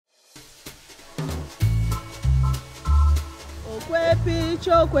We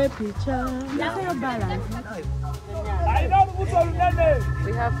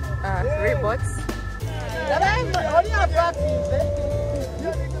have 3 boats.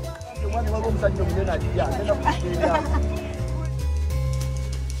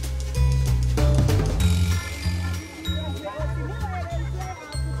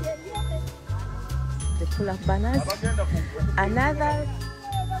 They're full of banners. Another.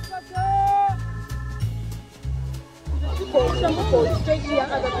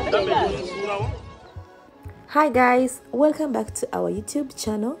 Hi guys, welcome back to our YouTube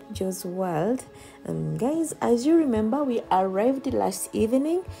channel, Jo's World. Guys, as you remember, we arrived last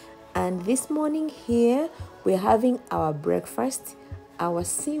evening, and this morning here we're having our breakfast, our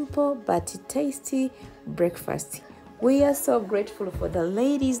simple but tasty breakfast. We are so grateful for the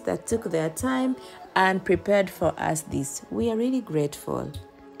ladies that took their time and prepared for us this. We are really grateful.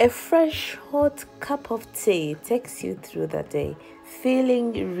 A fresh hot cup of tea takes you through the day,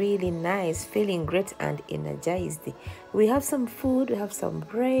 feeling really nice, feeling great and energized. We have some food, we have some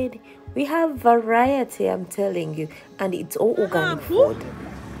bread, we have variety, I'm telling you, and it's all organic food.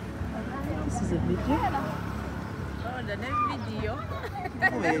 This is a video. Oh, the next video.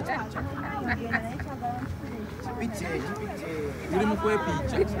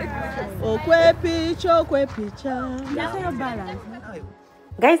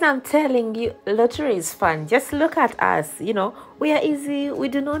 Guys, I'm telling you, lottery is fun. Just look at us, you know, we are easy, we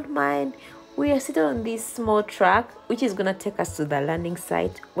do not mind. We are sitting on this small truck which is gonna take us to the landing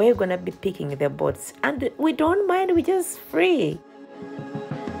site where we're gonna be picking the boats, and we don't mind, we're just free.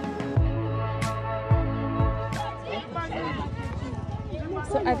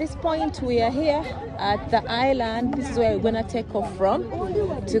 So at this point we are here at the island. This is where we're gonna take off from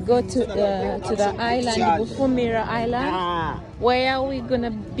to go to the island, Bufumira Island, where we're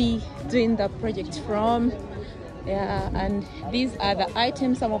gonna be doing the project from. Yeah, and these are the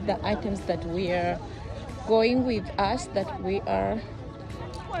items, some of the items that we are going with us, that we are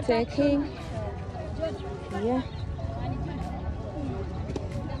taking. Yeah,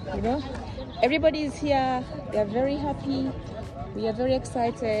 you know, everybody is here, they are very happy. We are very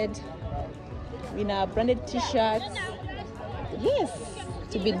excited in our branded t-shirts. Yes,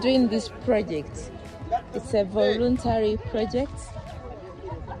 to be doing this project. It's a voluntary project.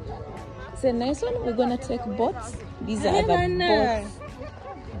 It's a nice one. We're gonna take boats. These are the boats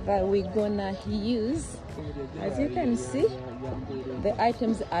that we're gonna use. As you can see, the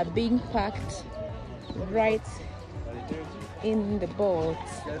items are being packed right in the boat.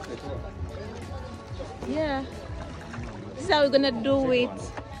 Yeah. This is how we're gonna do it.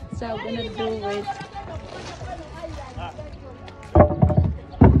 This is how we're gonna do it.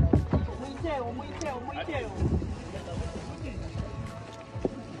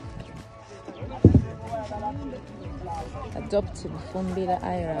 Adopted Bufumira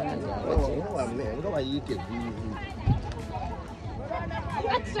Island project.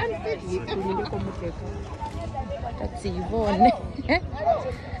 That's Yvonne,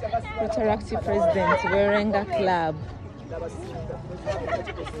 Protractive President, Werenga Club.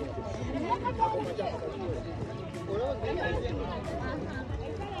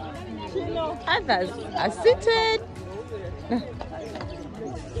 Others are seated.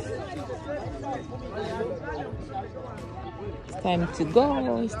 It's time to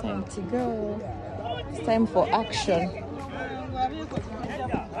go, it's time to go. It's time for action.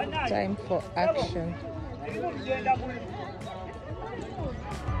 Time for action.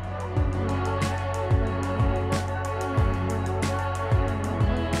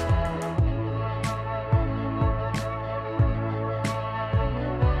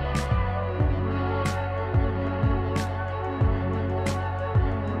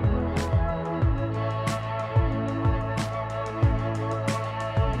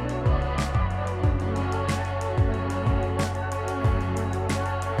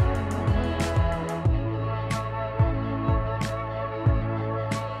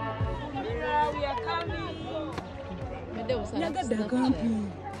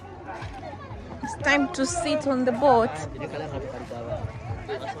 It's time to sit on the boat.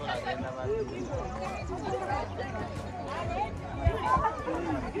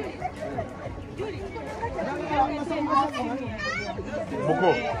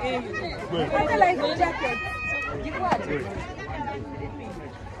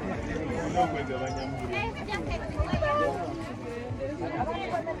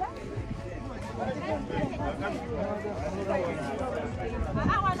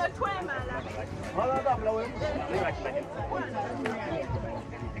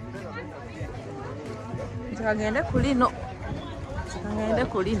 Tukagenda kulino, tukagenda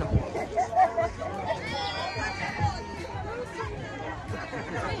Ekulino.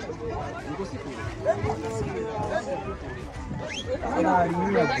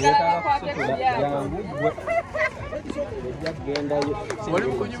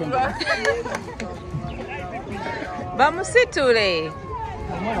 Bamusitule.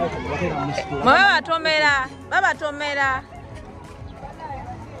 Baba tomera.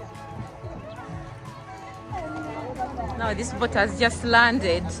 Now this boat has just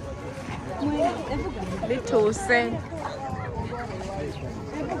landed. Little say.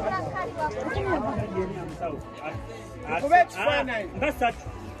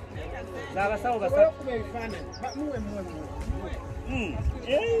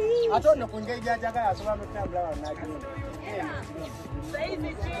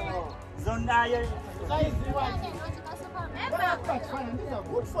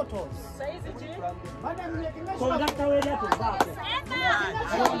 Good photos.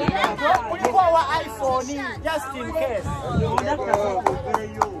 iPhone just in case.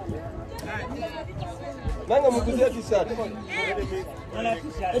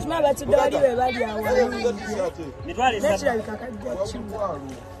 It's my better daddy, everybody.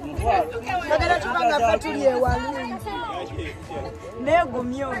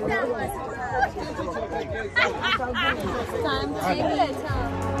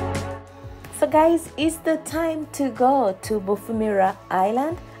 So guys, it's the time to go to Bufumira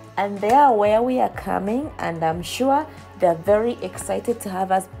Island, and they are where we are coming, and I'm sure they're very excited to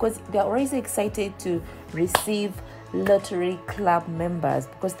have us because they're always excited to receive lottery club members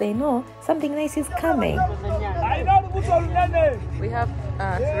because they know something nice is coming. We have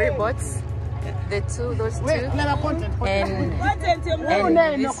 3 boats, those two, and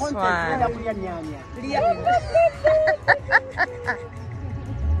this one.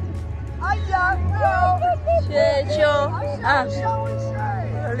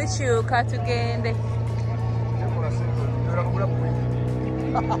 Lichuka tugende.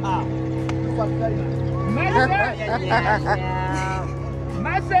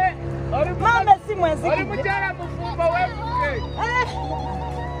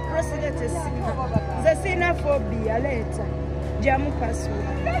 Xenophobia later. Jamu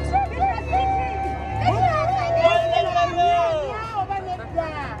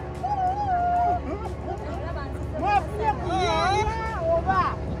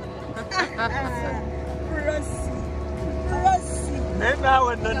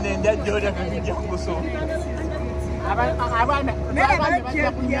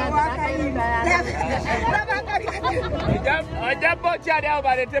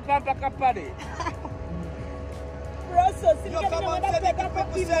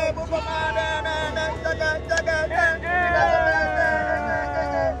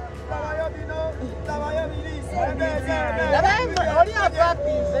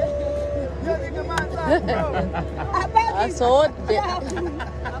So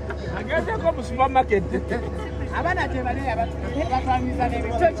I guess I come to supermarket.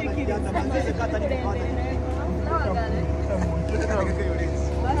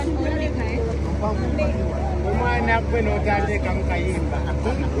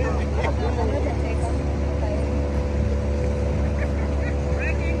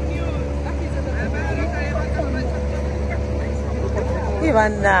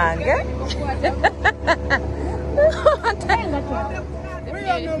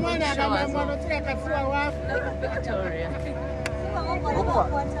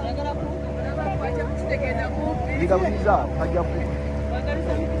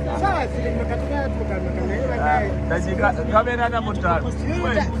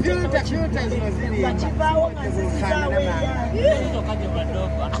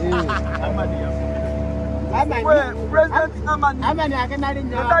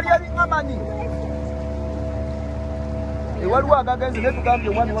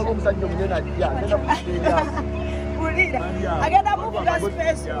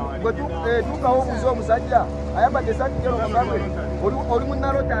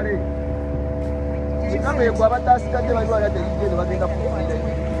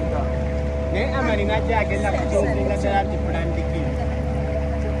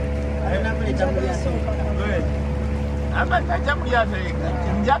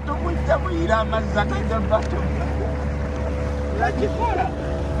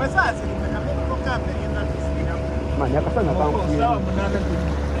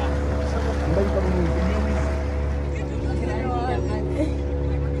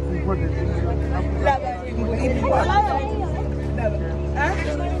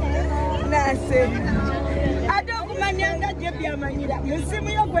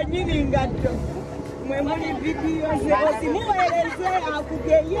 Mwemuli video osimueleze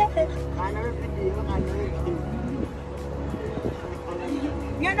akugeye.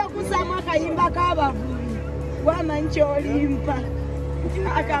 Ngenda kusama akayimba k'abavubi wamanyi olimpa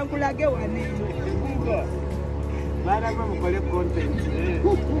akankulage wane. Baraba mukole content.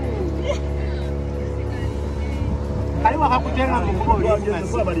 Aliwa hakutenga mukubo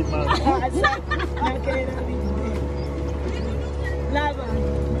olimpa. Lava.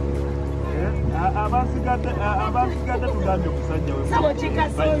 Abasigata tugambe okusajja we. Sabo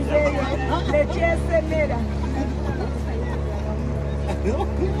chikasonzeyo nekyesemera.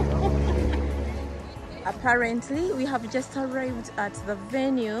 Apparently, we have just arrived at the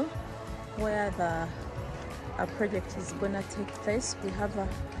venue where the project is gonna take place. We have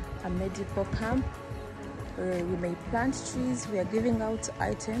a medical camp where we may plant trees. We are giving out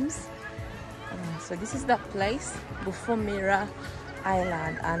items. So this is the place, Bufumira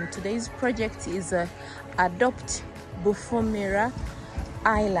Island, and today's project is Adopt Bufumira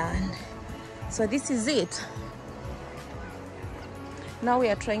Island. So this is it. Now we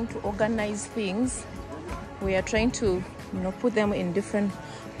are trying to organize things. We are trying to, put them in different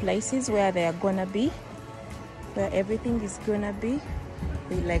places where they are gonna be, where everything is gonna be.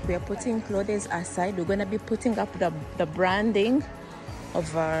 We are putting clothes aside. We're gonna be putting up the branding of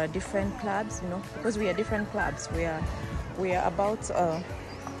different clubs, because we are different clubs. We are about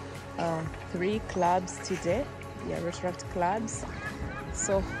 3 clubs today. We are restaurant clubs.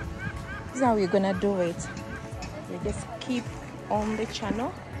 So this is how we're gonna do it. We just keep on the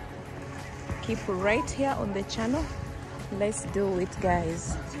channel. Keep right here on the channel. Let's do it,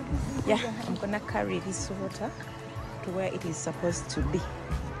 guys. Yeah, I'm gonna carry this water to where it is supposed to be.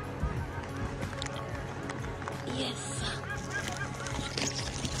 Yes.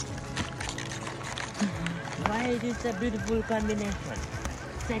 Why it is a beautiful combination?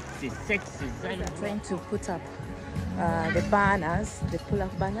 Sexy. I'm trying to put up the banners, the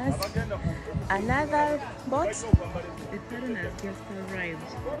pull-up banners. Another boat. The foreigners just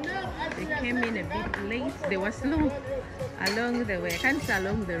arrived. They came in a bit late. They were slow along the way. I can't say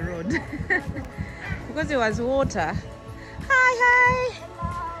along the road because there was water. Hi.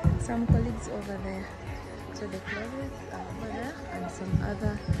 Some colleagues over there. So the clothes are over there, and some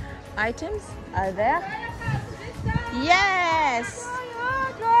other items are there. Yes.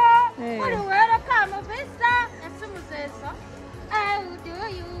 Hey.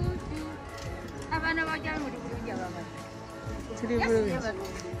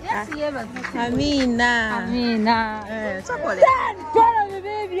 Amina. Chocolate.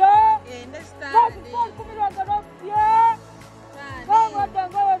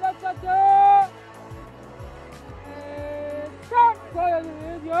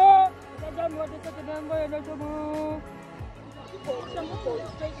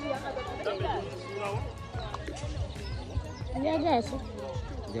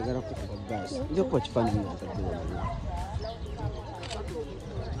 Jagara kutoka basi. Ndio kwa chifani mimi nitakuwa.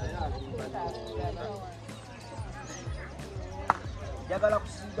 Jagara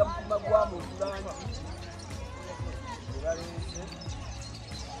kusiga mtima gwamu fulani.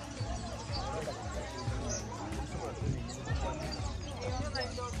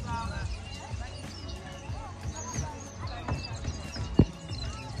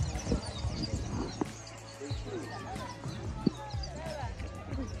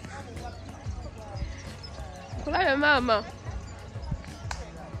 Kulala mama.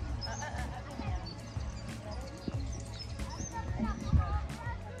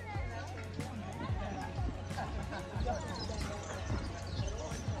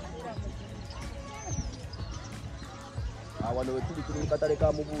 Wano wetuli tuli katale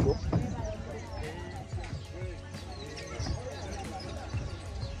ka mubulo.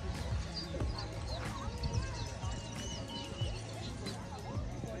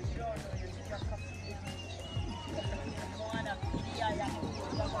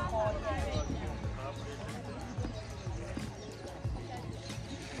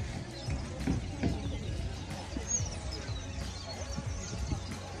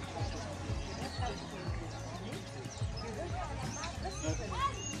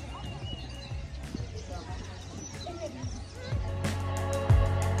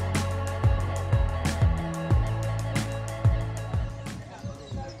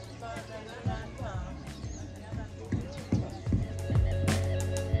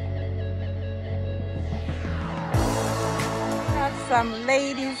 Some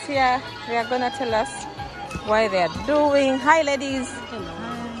ladies here. They are gonna tell us why they are doing. Hi, ladies.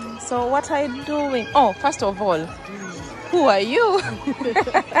 Hello. So what are you doing? Oh, first of all, who are you?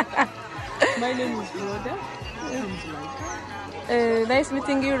 My name is Rhoda. Nice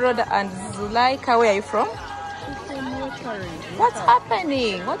meeting you, Rhoda and Zulaika. Where are you from? What's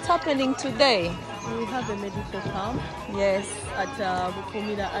happening? What's happening today? We have a medical camp. Yes. At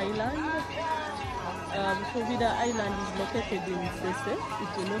Bufumira Island. Bufumira Island is located in Sese.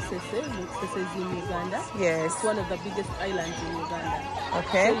 If you know Sese, Sese is in Uganda. Yes. It's one of the biggest islands in Uganda.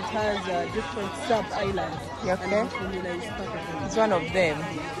 Okay. So it has different sub-islands. Okay. And Bufumira is part of them. It's one of them.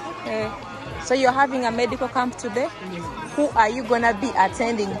 Okay. So you're having a medical camp today? Yes. Who are you going to be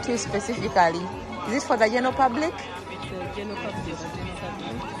attending to specifically? Is it for the general public? It's a general public.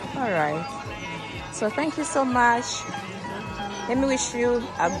 All right. So thank you so much. Let me wish you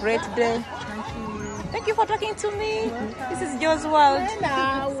a great day. Thank you for talking to me. This is Joe's World.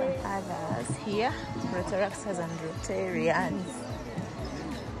 Others here, Rotaraxers and Rotarians.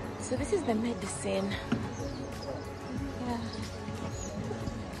 So this is the medicine. Yeah.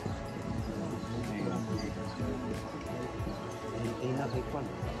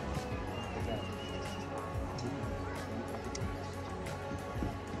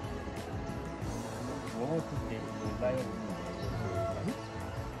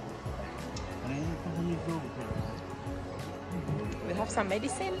 We have some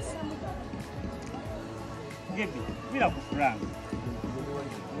medicines.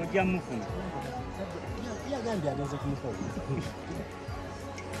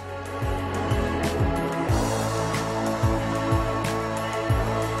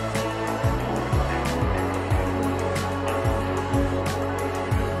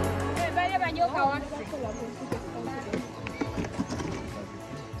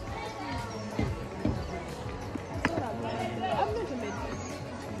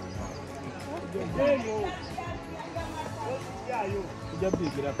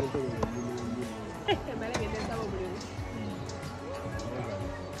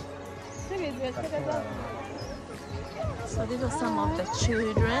 So these are some of the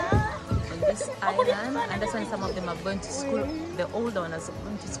children on this island. I understand some of them are going to school. The older ones are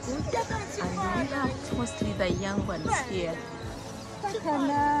going to school. And we have mostly the young ones here.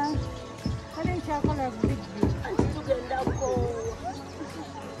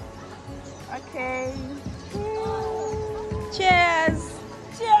 Okay. Cheers!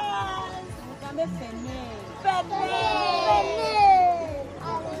 Cheers!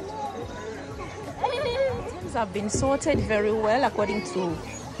 Items have been sorted very well according to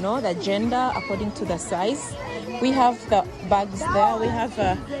the gender, according to the size. We have the bags there, we have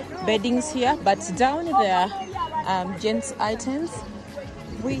beddings here, but down there, gents' items.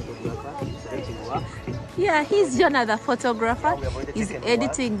 Yeah, he's another photographer. He's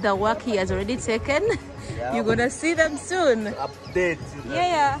editing the work he has already taken. You're gonna see them soon. Update.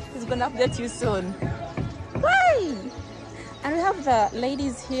 Yeah, he's gonna update you soon. Why? And we have the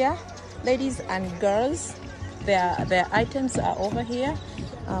ladies here, ladies and girls. Their items are over here.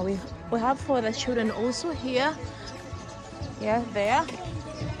 We have for the children also here. Yeah, there.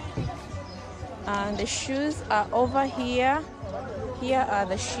 And the shoes are over here. Here are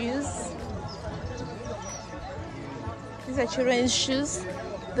the shoes. These are children's shoes.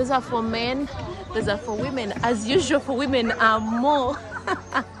 Those are for men. Those are for women. As usual, for women are more.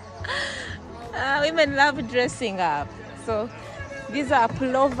 Women love dressing up. So these are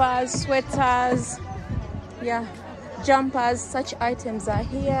pullovers, sweaters, yeah, jumpers. Such items are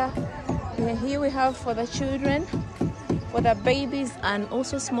here. And here we have for the children, for the babies, and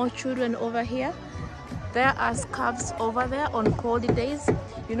also small children over here. There are scarves over there on cold days.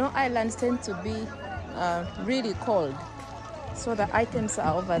 You know, islands tend to be really cold. So the items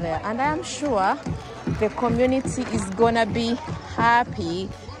are over there. And I am sure the community is gonna be happy.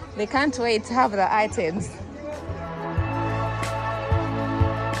 They can't wait to have the items.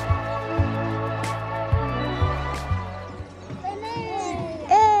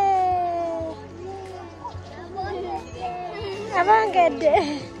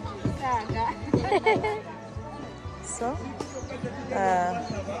 So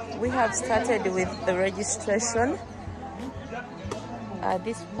we have started with the registration. At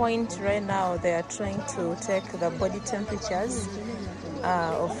this point right now, they are trying to take the body temperatures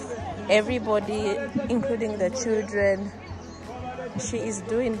of everybody, including the children. She is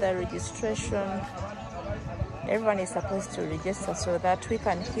doing the registration. Everyone is supposed to register so that we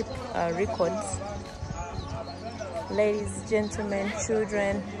can keep records. Ladies, gentlemen,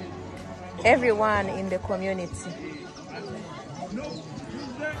 children, everyone in the community.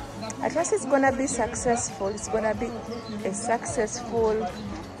 I trust it's gonna be successful. It's gonna be a successful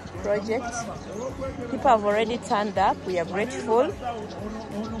project. People have already turned up. We are grateful.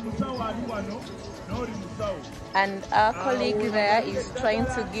 And our colleague there is trying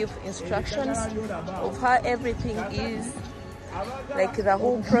to give instructions of how everything is. like the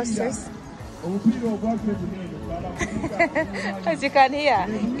whole process. As you can hear,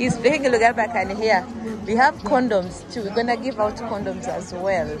 he's taking a look at back and here. We have condoms too. We're gonna give out condoms as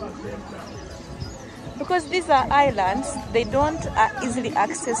well. Because these are islands, they don't easily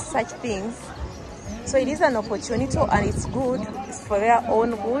access such things. So it is an opportunity and it's good, it's for their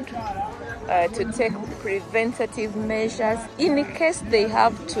own good to take preventative measures in case they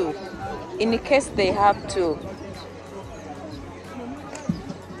have to.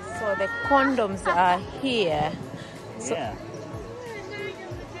 So the condoms are here. So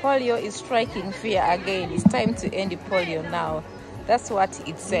polio is striking fear again. It's time to end the polio now. That's what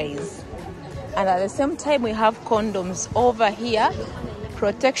it says. And at the same time, we have condoms over here.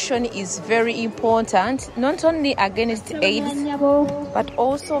 Protection is very important, not only against AIDS, but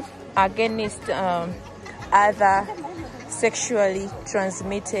also against other sexually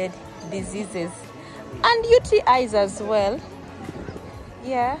transmitted diseases and UTIs as well.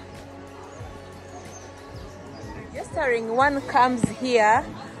 Yeah. Registering, one comes here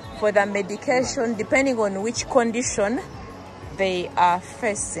for the medication depending on which condition they are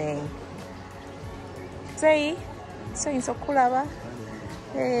facing. Say so kulaba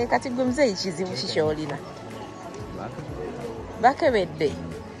kati gumze ikizibu kisholina bakebedde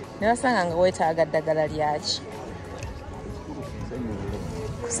ne basanga nga wetaaga ddagala lyaki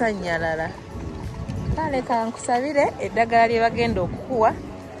kusanyalala kale kankusabire eddagala lye bagenda okukuwa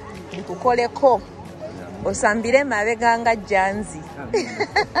likukoleko osambire mabega nga janzi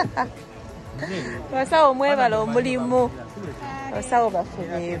basawo mwebala omulimu basawo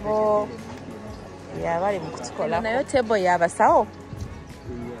bafubeebo yabali mukutukola nayo tebo yabasawo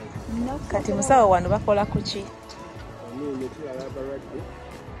kati musawo wano bakola kuki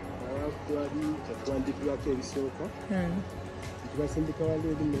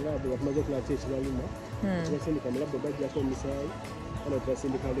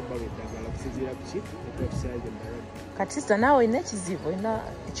kati sista naawe olina ekizibu olina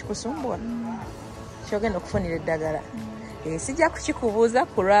ekikusumbwa kyogenda okufunira eddagala sijja kukikubuuza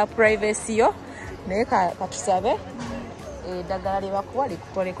ku lwa privacy yo naye katusabe eddagala lye bakuwa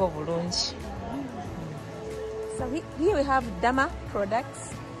likukoleko bulungi. So here we have Dama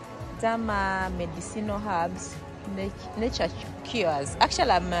products, Dama medicinal herbs, nature cures.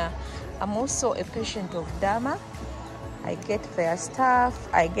 Actually, I'm also a patient of Dama. I get their stuff,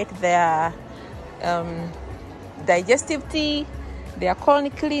 I get their digestive tea, their colon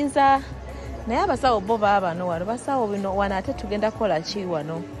cleanser. Naye abasawo bo baabano wano basawo bino wano ate tugenda kukola ki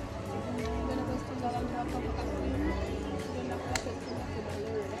wano?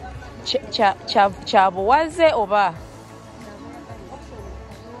 Kyabuwaze oba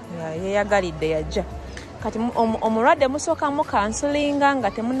yeyagalidde yajja kati omulwadde musooka mu kansulinga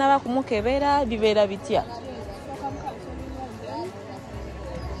nga temunaba kumukebera bibeera bitya?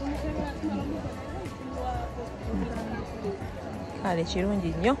 Kale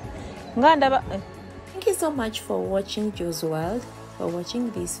kirungi nnyo nga ndaba. Thank you so much for watching Jo's World, for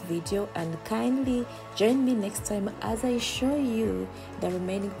watching this video, and kindly join me next time as I show you the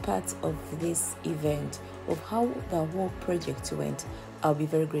remaining parts of this event, of how the whole project went. I'll be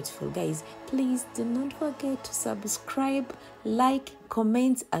very grateful. Guys, please do not forget to subscribe, like,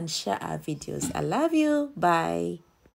 comment, and share our videos. I love you. Bye.